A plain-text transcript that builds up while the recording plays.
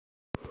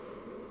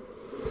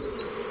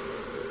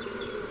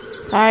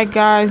Alright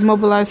guys,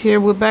 Mobilize here.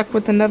 We're back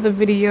with another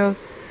video.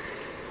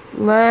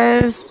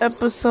 Last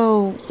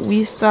episode,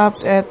 we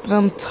stopped at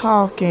them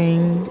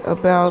talking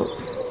about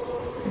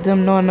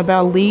them knowing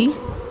about Lee.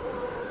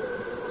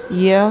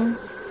 Yeah.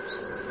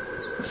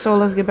 So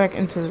let's get back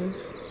into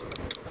this.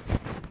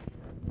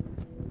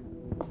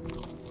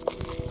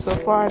 So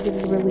far, I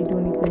didn't really do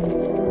anything.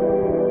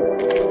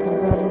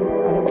 'Cause I didn't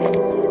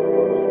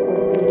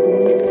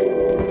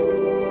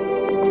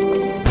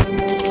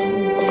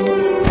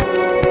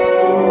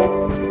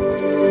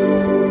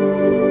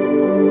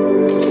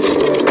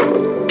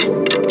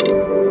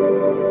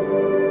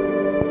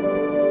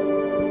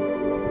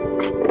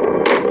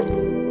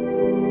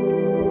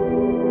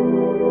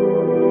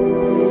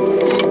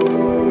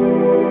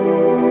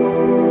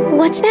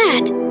What's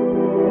that?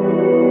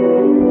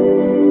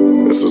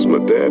 This was my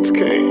dad's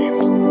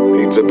cane.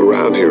 He'd zip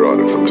around here on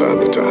it from time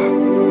to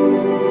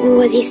time.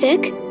 Was he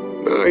sick?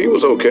 He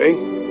was okay.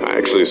 I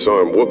actually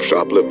saw him whoop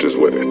shoplifters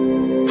with it.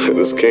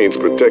 This cane's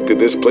protected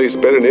this place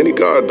better than any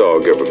guard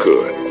dog ever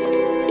could.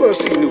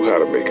 Plus, he knew how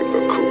to make it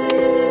look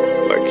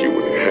cool. Like you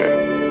with your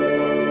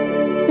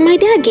hat. My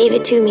dad gave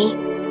it to me.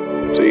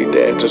 See,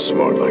 dads are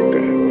smart like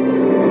that.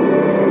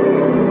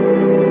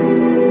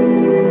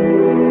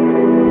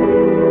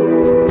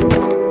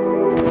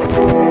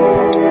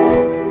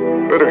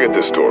 Better get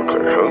this door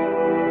clear,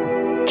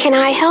 huh? Can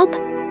I help?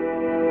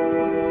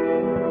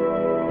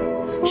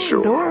 So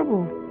Sure.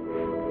 adorable.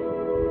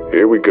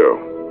 Here we go.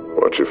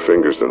 Watch your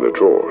fingers in the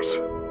drawers.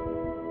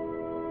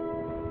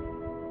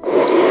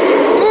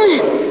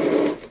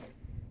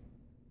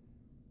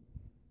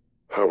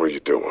 How are you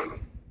doing?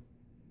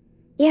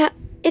 Yeah,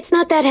 it's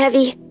not that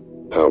heavy.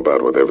 How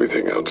about with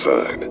everything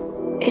outside?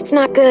 It's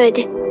not good,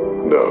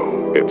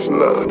 No, it's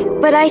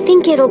not. but I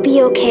think it'll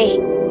be okay.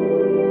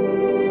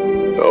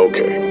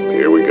 Okay,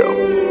 here we go.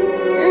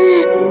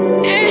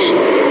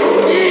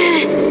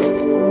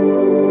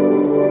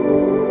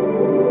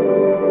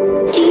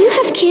 Do you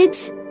have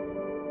kids?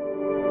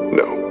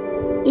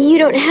 No, You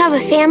don't have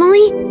a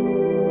family?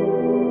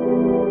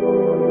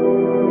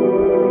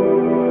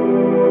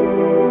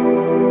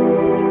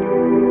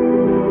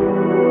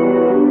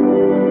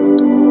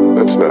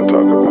 let's not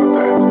talk about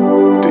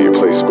that. Do you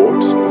play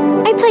sports?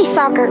 I play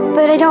soccer,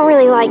 but I don't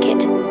really like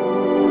it.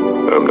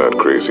 I'm not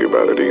crazy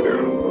about it either.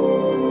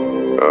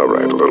 All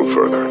right, a little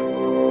further.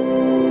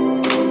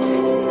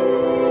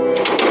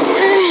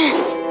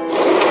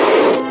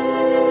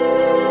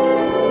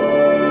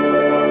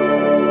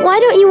 Why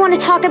don't you want to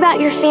talk about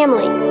your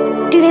family?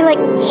 Do they,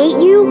 hate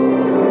you?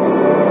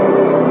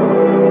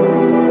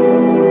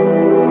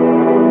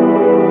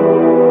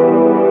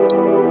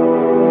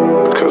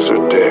 Because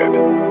they're dead.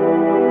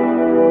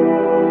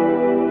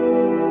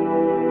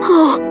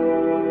 Oh,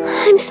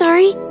 I'm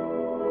sorry.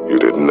 You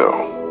didn't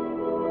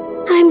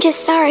know. I'm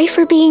just sorry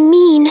for being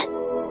mean.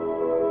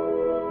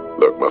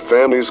 Look, my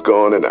family's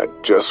gone and I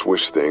just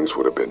wish things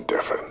would have been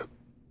different.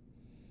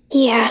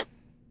 Yeah.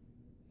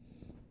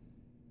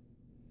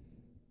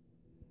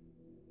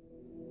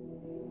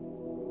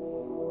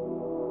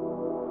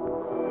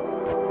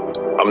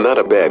 I'm not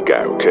a bad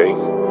guy, okay?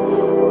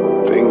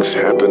 Things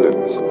happened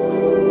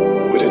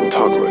and we didn't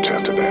talk much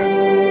after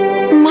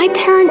that. My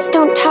parents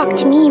don't talk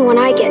to me when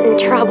I get in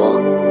trouble.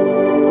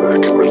 I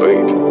can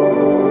relate.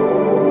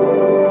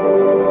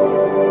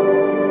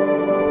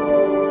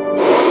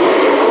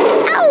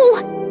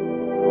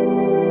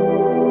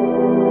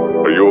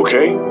 Ow! Are you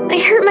okay? I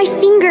hurt my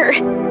finger.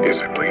 Is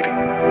it bleeding?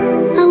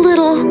 A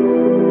little.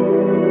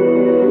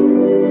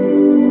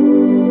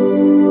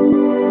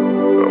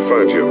 I'll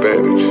find you a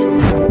bandage.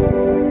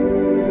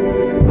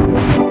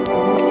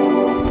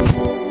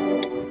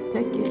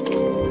 Take it.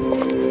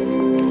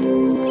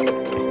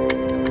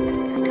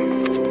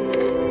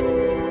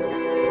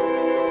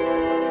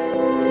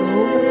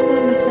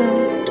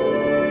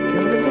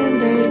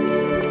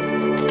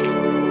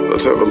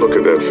 Let's have a look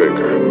at that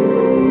finger.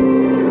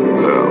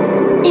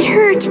 Now, It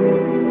hurt.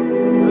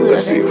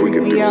 let's see if we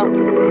can do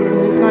something about it.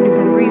 It's not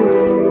even real.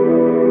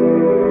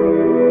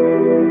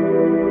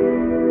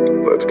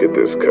 Let's get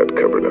this cut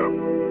covered up.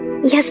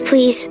 Yes,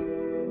 please.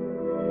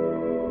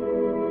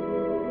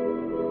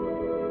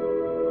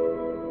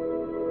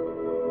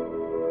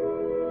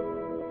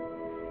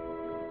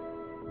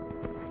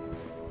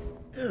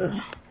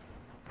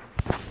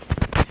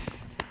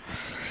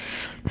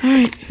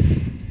 Alright.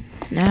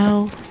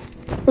 Now.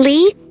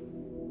 Lee,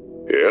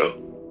 Yeah?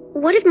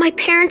 what if my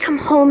parents come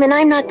home and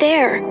I'm not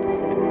there?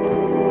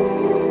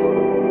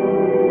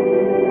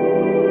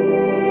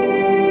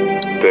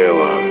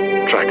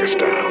 They'll, track us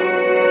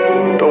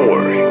down. Don't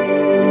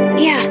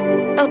worry. Yeah,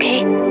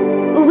 okay.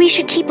 We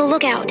should keep a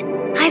lookout.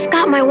 I've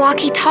got my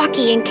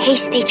walkie-talkie in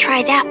case they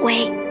try that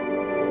way.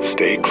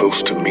 Stay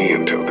close to me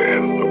until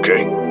then,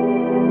 okay?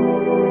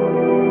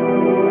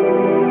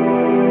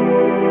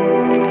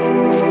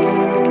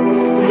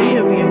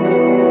 Here we go.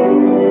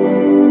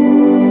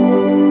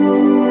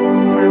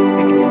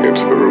 Perfect.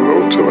 It's the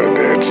remote to my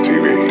dad's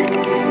TV.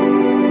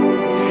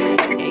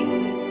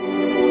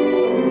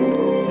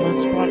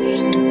 Let's watch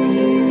some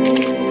TV.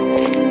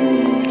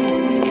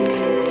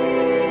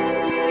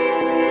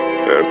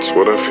 That's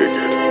what I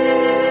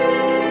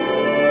figured.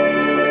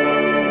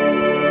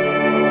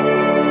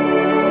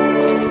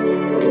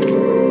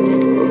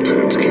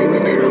 Lieutenants came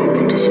in here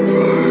hoping to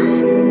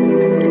survive.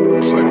 But it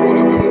looks like one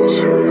of them was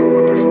hurt. I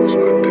wonder if it was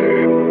my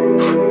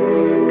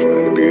dad.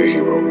 Trying to be a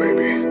hero,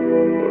 maybe.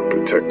 Or a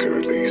protector,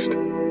 at least.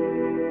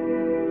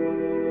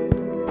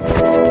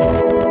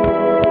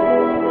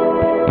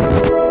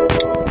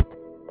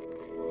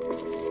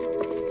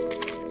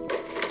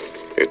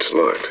 It's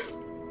locked.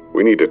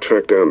 We need to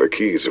track down the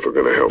keys if we're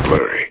gonna help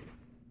Larry.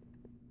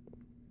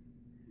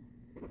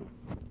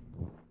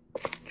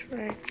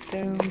 Track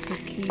down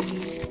the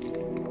keys.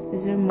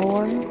 Is there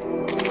more?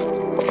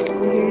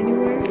 Over here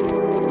anywhere?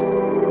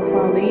 If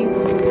I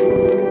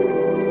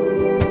leave?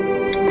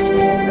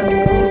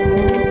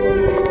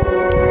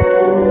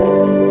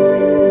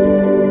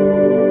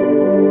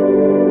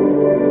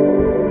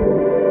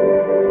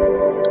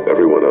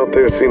 Everyone out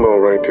there seem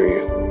alright to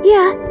you?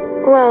 Yeah,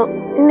 well,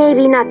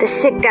 maybe not the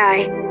sick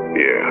guy.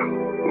 Yeah,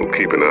 we'll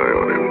keep an eye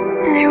on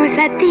him. There was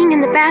that thing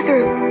in the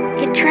bathroom.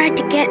 It tried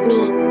to get me.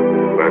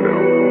 I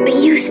know. But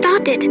you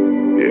stopped it.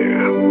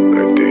 Yeah,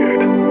 I did.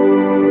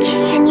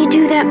 Can you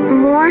do that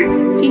more?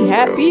 He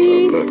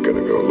happy? I'm not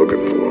gonna go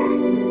looking for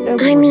him.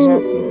 I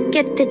mean,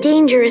 get the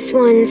dangerous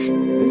ones.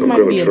 This I'm might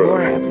gonna be a try.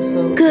 boring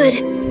episode. Good.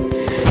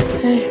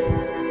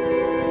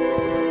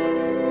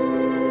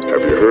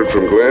 Have you heard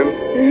from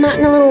Glenn? Not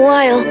in a little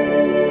while.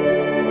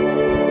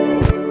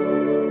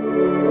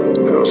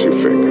 How's your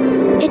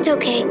finger? It's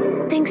okay.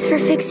 Thanks for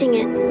fixing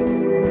it.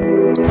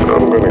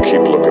 I'm gonna keep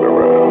looking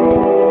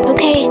around.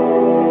 Okay.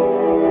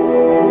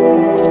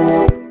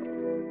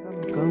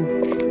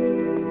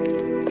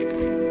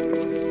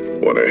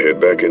 Wanna head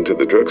back into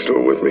the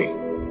drugstore with me?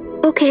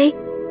 Okay.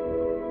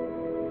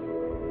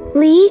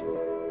 Lee,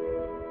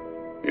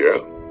 Yeah?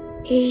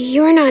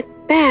 you're not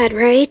bad,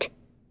 right?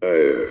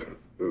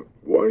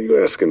 Why are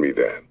you asking me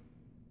that?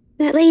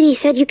 That lady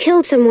said you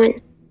killed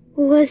someone.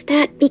 Was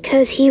that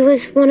because he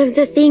was one of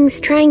the things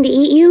trying to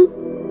eat you?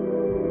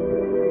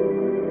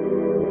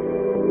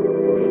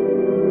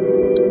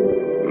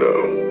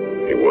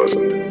 No, he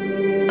wasn't.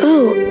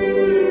 Oh.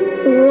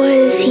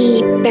 Was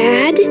he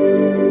bad?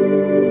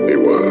 He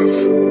was.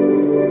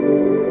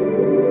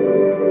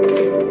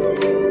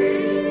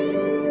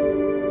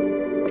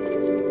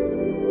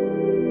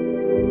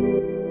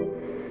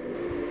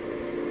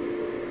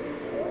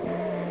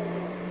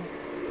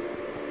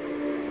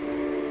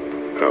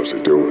 How's he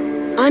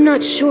doing? I'm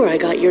not sure I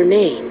got your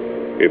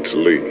name. It's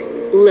Lee.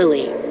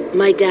 Lily.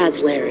 My dad's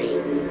Larry.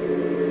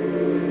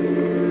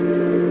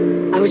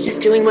 I was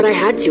just doing what I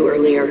had to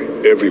earlier.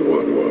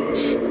 Everyone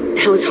was.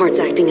 Now his heart's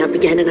acting up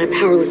again and I'm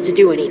powerless to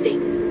do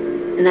anything.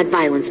 And that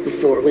violence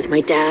before with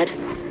my dad,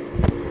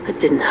 that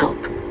didn't help.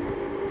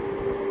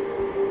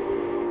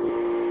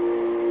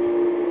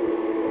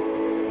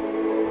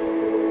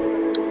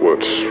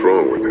 What's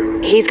wrong with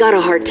him? He's got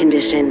a heart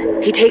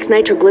condition. He takes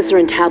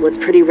nitroglycerin tablets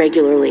pretty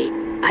regularly.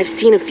 I've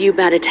seen a few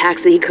bad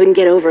attacks that he couldn't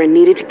get over and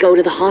needed to go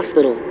to the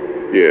hospital.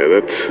 Yeah,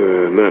 that's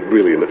not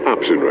really an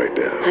option right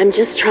now. I'm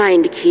just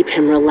trying to keep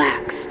him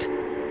relaxed.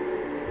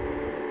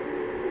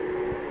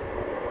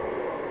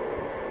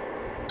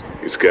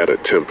 He's got a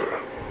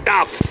temper.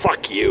 Ah,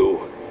 fuck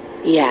you.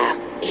 Yeah,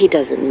 he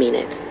doesn't mean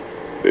it.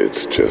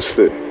 It's just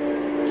that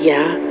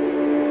Yeah?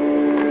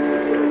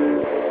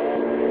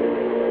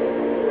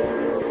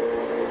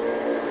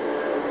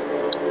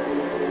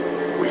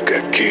 we've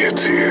got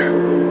kids here.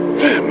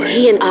 Families.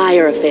 He and I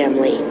are a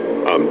family.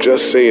 I'm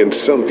just saying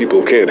some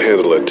people can't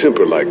handle a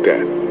temper like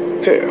that.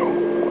 Hell,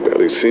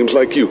 barely seems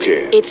like you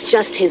can. It's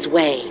just his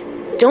way.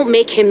 Don't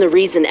make him the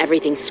reason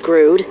everything's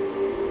screwed.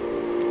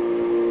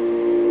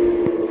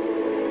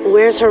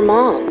 Where's her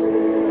mom?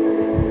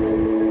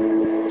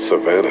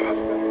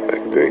 Savannah, I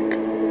think.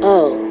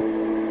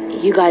 Oh,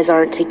 you guys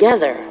aren't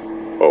together.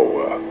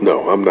 Oh,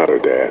 no, I'm not her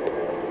dad.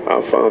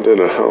 I found her in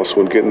a house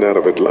when getting out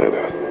of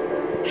Atlanta.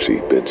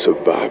 She'd been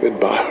surviving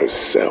by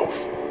herself.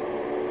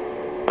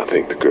 I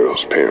think the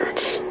girl's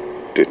parents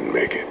didn't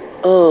make it.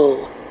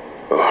 Oh,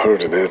 I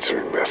heard an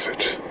answering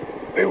message.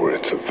 They were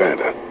in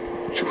Savannah.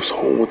 She was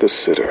home with a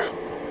sitter.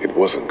 It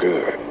wasn't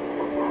good.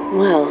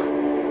 well,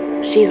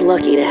 she's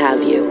lucky to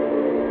have you.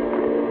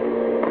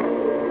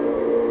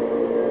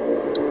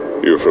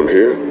 You're from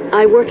here?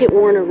 I work at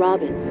Warner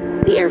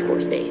Robins, the Air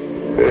Force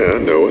Base. Yeah, I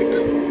know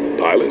it.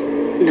 Pilot?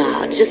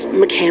 Nah, just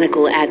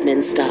mechanical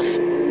admin stuff.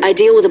 I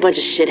deal with a bunch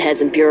of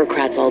shitheads and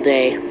bureaucrats all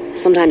day.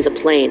 Sometimes a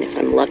plane, if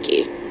I'm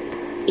lucky.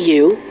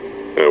 You?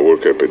 I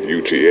work up at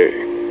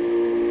UGA.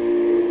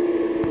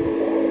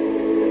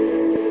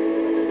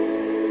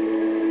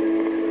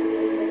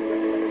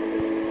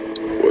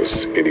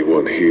 Was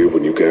anyone here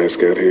when you guys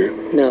got here?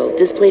 No,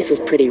 this place was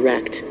pretty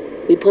wrecked.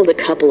 We pulled a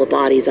couple of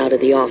bodies out of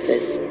the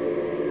office.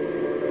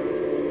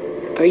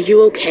 Are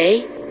you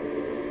okay?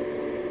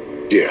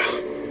 Yeah,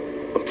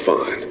 I'm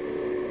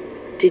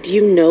fine. Did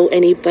you know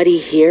anybody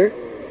here?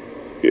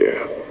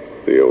 Yeah,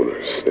 the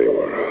owners,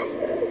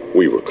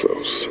 we were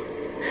close.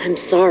 I'm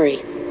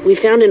sorry. We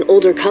found an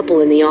older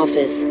couple in the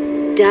office.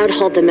 Dad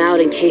hauled them out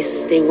in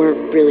case they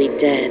weren't really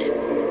dead.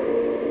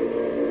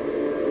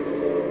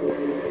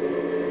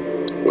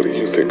 What do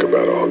you think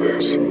about all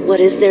this? What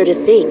is there to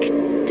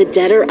think? The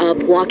dead are up,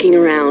 walking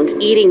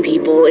around, eating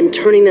people, and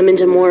turning them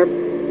into more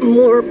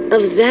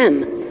of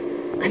them.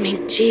 I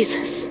mean,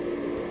 Jesus.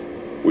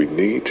 We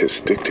need to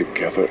stick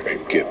together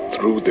and get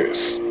through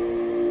this.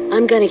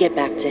 I'm gonna get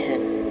back to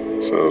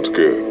him. Sounds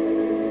good.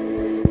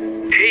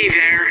 Hey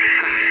there.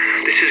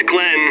 This is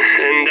Glenn,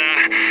 and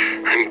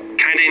I'm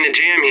kinda in a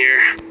jam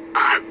here.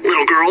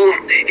 Little girl,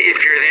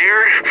 if you're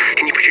there,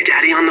 can you put your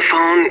daddy on the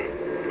phone?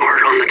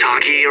 Or on the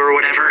talkie or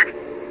whatever?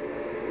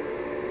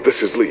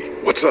 This is Lee.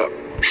 What's up?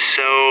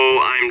 So,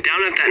 I'm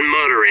down at that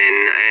motor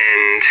inn,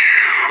 and,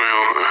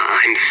 well,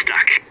 I'm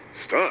stuck.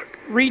 Stuck?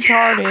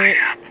 Retarded.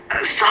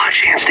 I saw a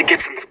chance to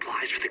get some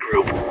supplies for the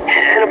group,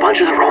 and a bunch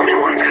of the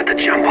Roman ones got the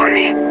jump on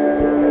me.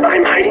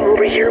 I'm hiding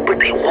over here, but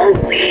they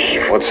won't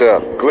leave. What's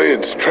up?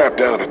 Glenn's trapped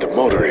down at the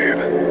motor inn.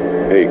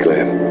 Hey,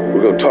 Glenn.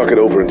 We're gonna talk it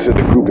over and send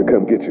the group to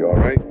come get you, all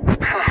right?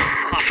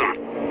 Awesome.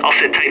 I'll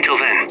sit tight till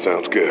then.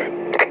 Sounds good.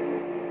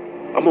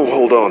 I'm gonna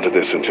hold on to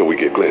this until we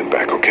get Glenn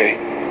back, okay?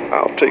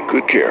 I'll take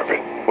good care of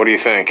it. What do you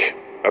think?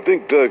 I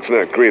think Doug's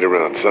not great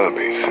around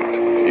zombies.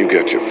 You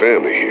got your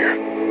family here.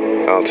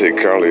 I'll take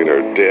Carly and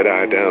her dead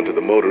eye down to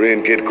the motor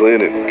inn, get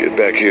Glenn, and get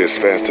back here as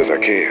fast as I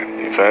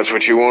can. If that's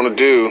what you want to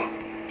do.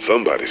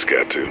 Somebody's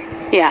got to.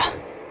 Yeah,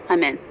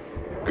 I'm in.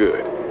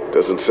 Good.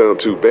 Doesn't sound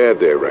too bad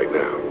there right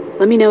now.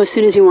 Let me know as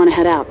soon as you want to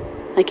head out.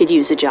 I could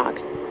use a jog.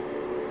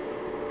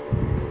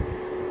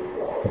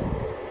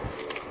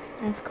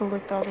 Let's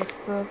collect all this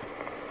stuff.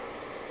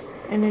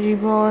 Energy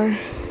bar.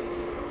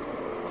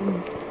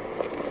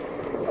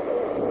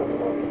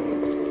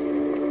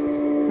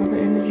 Another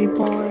energy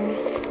bar.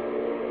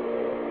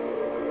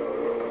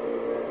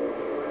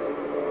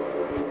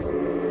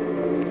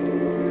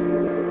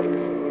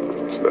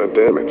 It's not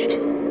damaged.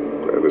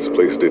 Glad this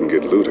place didn't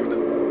get looted.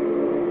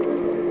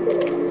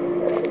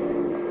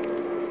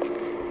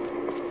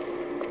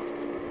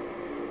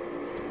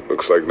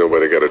 Looks like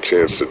nobody got a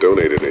chance to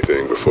donate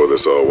anything before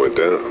this all went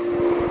down.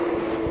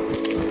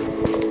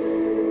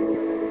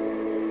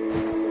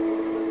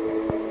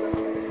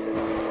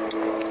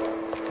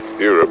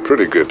 You're a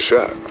pretty good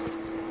shot.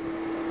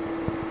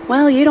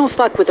 Well, you don't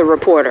fuck with a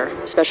reporter,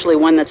 especially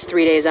one that's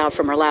 3 days out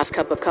from her last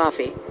cup of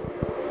coffee.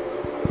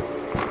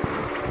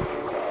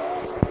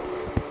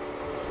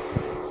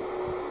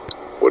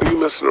 What are you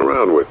messing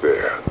around with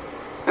there?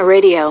 A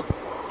radio.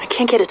 I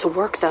can't get it to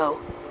work, though.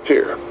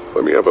 Here,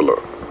 let me have a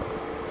look.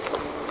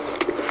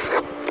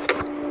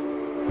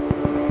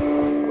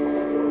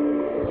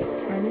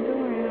 Turn it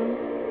around.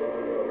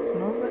 It's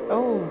not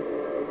oh.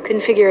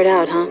 Couldn't figure it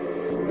out, huh?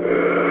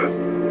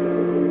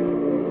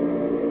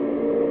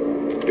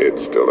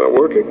 It's still not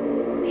working?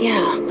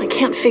 Yeah, I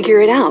can't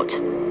figure it out.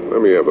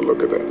 Let me have a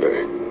look at that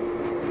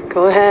thing.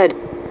 Go ahead.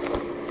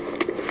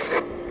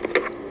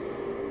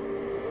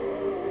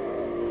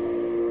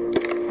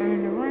 Turn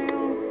it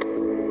around.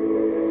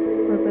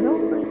 Flip it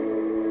open.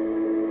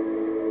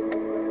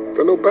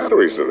 There are no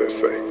batteries in this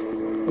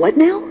thing. What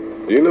now?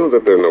 You know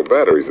that there are no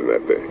batteries in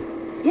that thing.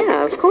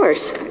 Yeah, of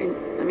course.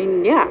 I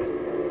mean, yeah.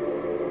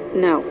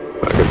 No.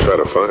 I can try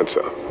to find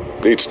some.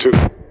 Needs two.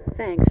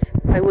 Thanks.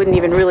 I wouldn't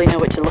even really know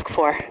what to look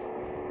for.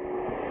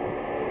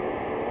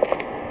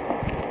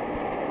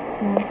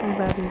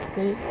 Somebody's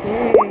dead.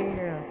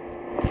 Yeah.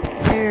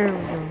 There we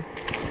go.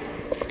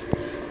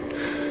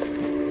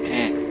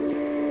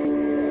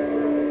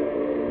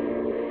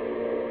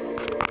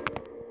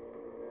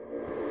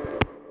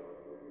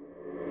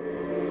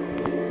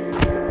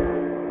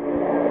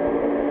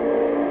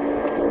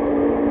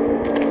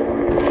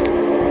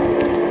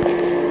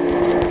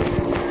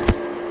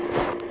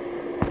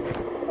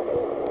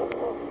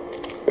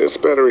 This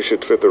battery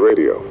should fit the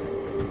radio.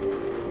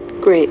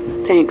 Great,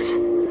 thanks.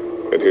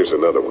 And here's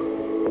another one.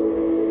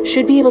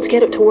 Should be able to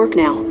get it to work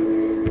now.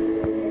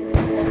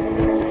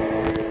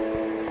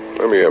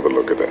 Let me have a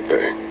look at that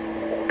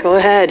thing. Go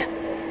ahead.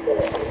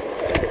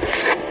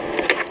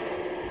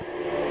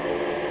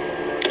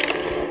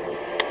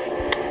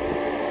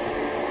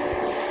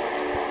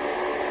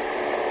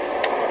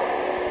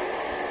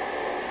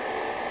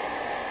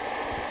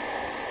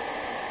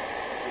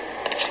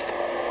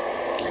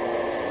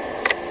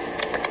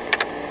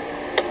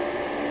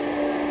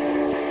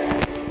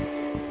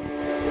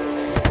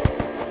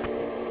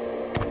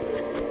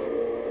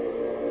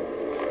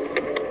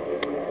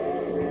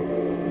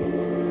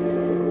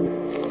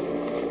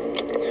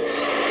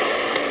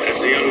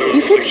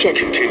 You fixed it.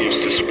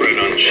 Continues to spread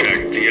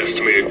unchecked. The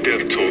estimated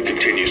death toll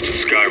continues to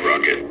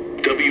skyrocket.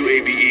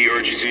 WABE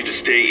urges you to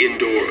stay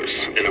indoors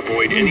and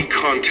avoid any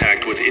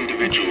contact with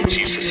individuals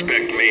you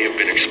suspect may have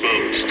been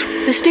exposed.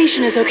 The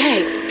station is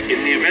okay.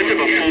 In the event of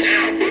a full...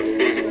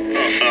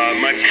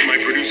 my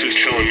producer's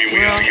telling me we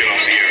have to get off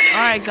the air.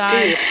 Alright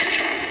guys,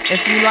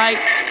 if you like,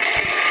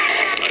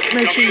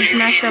 make sure you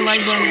smash that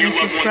like button and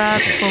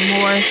subscribe for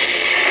more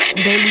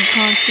daily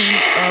content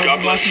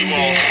of Walking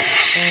Dead,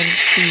 and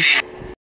peace.